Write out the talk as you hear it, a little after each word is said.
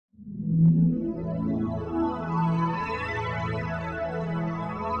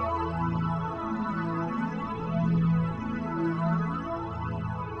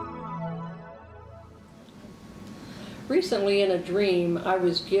recently in a dream, I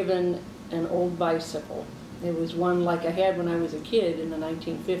was given an old bicycle. It was one like I had when I was a kid in the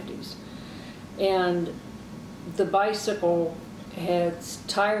 1950s. And the bicycle had,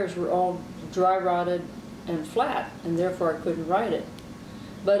 tires were all dry rotted and flat, and therefore I couldn't ride it.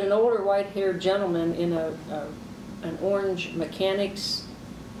 But an older white-haired gentleman in an orange mechanic's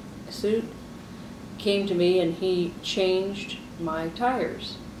suit came to me, and he changed my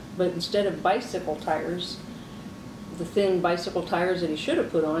tires. But instead of bicycle tires, the thin bicycle tires that he should have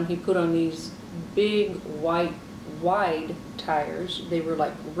put on, he put on these big, white, wide tires. They were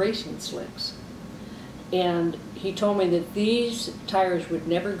like racing slicks. And he told me that these tires would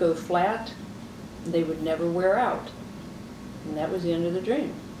never go flat, they would never wear out. And that was the end of the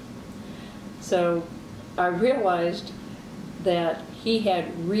dream. So I realized that he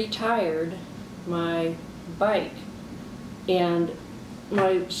had retired my bike. And when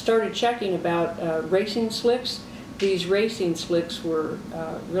I started checking about racing slicks, these racing slicks were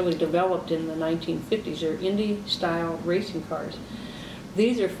really developed in the 1950s. They're Indy-style racing cars.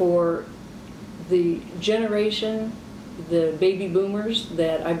 These are for the generation, the baby boomers,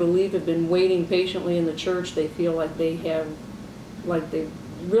 that I believe have been waiting patiently in the church. They feel like they've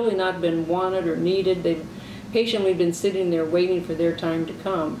really not been wanted or needed. They've patiently been sitting there waiting for their time to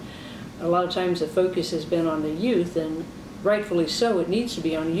come. A lot of times the focus has been on the youth, and rightfully so, it needs to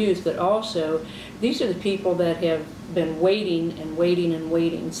be on youth, but also these are the people that have been waiting and waiting and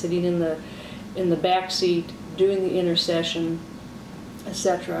waiting, sitting in the back seat, doing the intercession,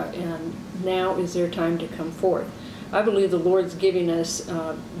 etc., and now is their time to come forth. I believe the Lord's giving us,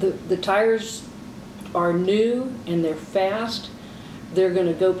 the tires are new and they're fast. They're going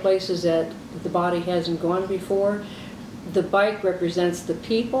to go places that the body hasn't gone before. The bike represents the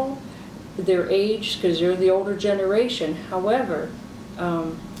people, their age, because they're the older generation. However,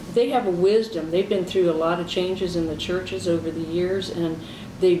 they have a wisdom. They've been through a lot of changes in the churches over the years, and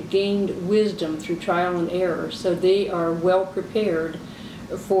they've gained wisdom through trial and error. So they are well prepared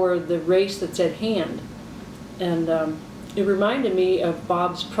for the race that's at hand. And it reminded me of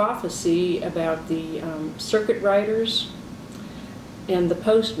Bob's prophecy about the circuit riders and the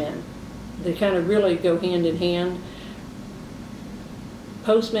postmen. They kind of really go hand in hand.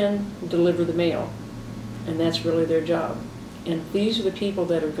 Postmen deliver the mail, and that's really their job. And these are the people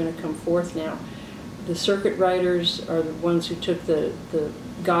that are going to come forth now. The circuit riders are the ones who took the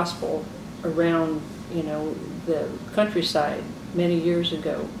gospel around, you know, the countryside many years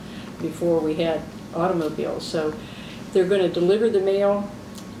ago, before we had automobiles. So they're going to deliver the mail.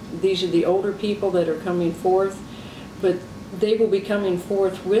 These are the older people that are coming forth, but they will be coming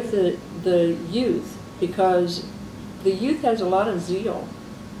forth with the youth, because the youth has a lot of zeal,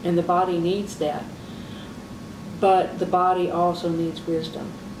 and the body needs that. But the body also needs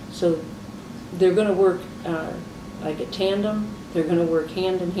wisdom. So they're going to work like a tandem. They're going to work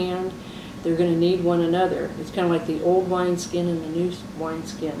hand in hand. They're going to need one another. It's kind of like the old wineskin and the new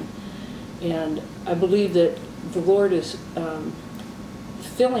wineskin. And I believe that the Lord is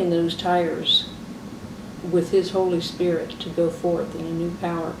filling those tires with His Holy Spirit to go forth in a new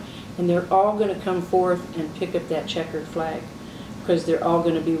power. And they're all going to come forth and pick up that checkered flag, because they're all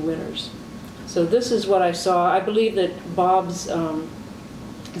going to be winners. So this is what I saw. I believe that Bob's,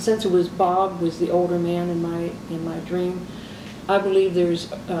 since it was Bob was the older man in my dream, I believe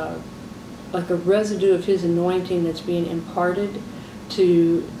there's like a residue of his anointing that's being imparted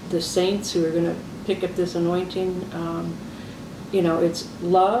to the saints who are going to pick up this anointing. You know, it's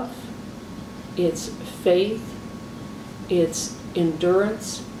love, it's faith, it's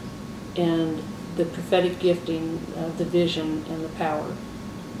endurance, and the prophetic gifting of the vision and the power.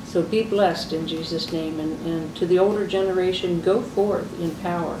 So be blessed in Jesus' name. And to the older generation, go forth in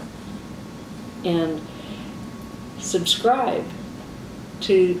power. And subscribe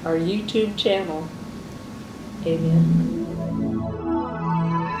to our YouTube channel. Amen.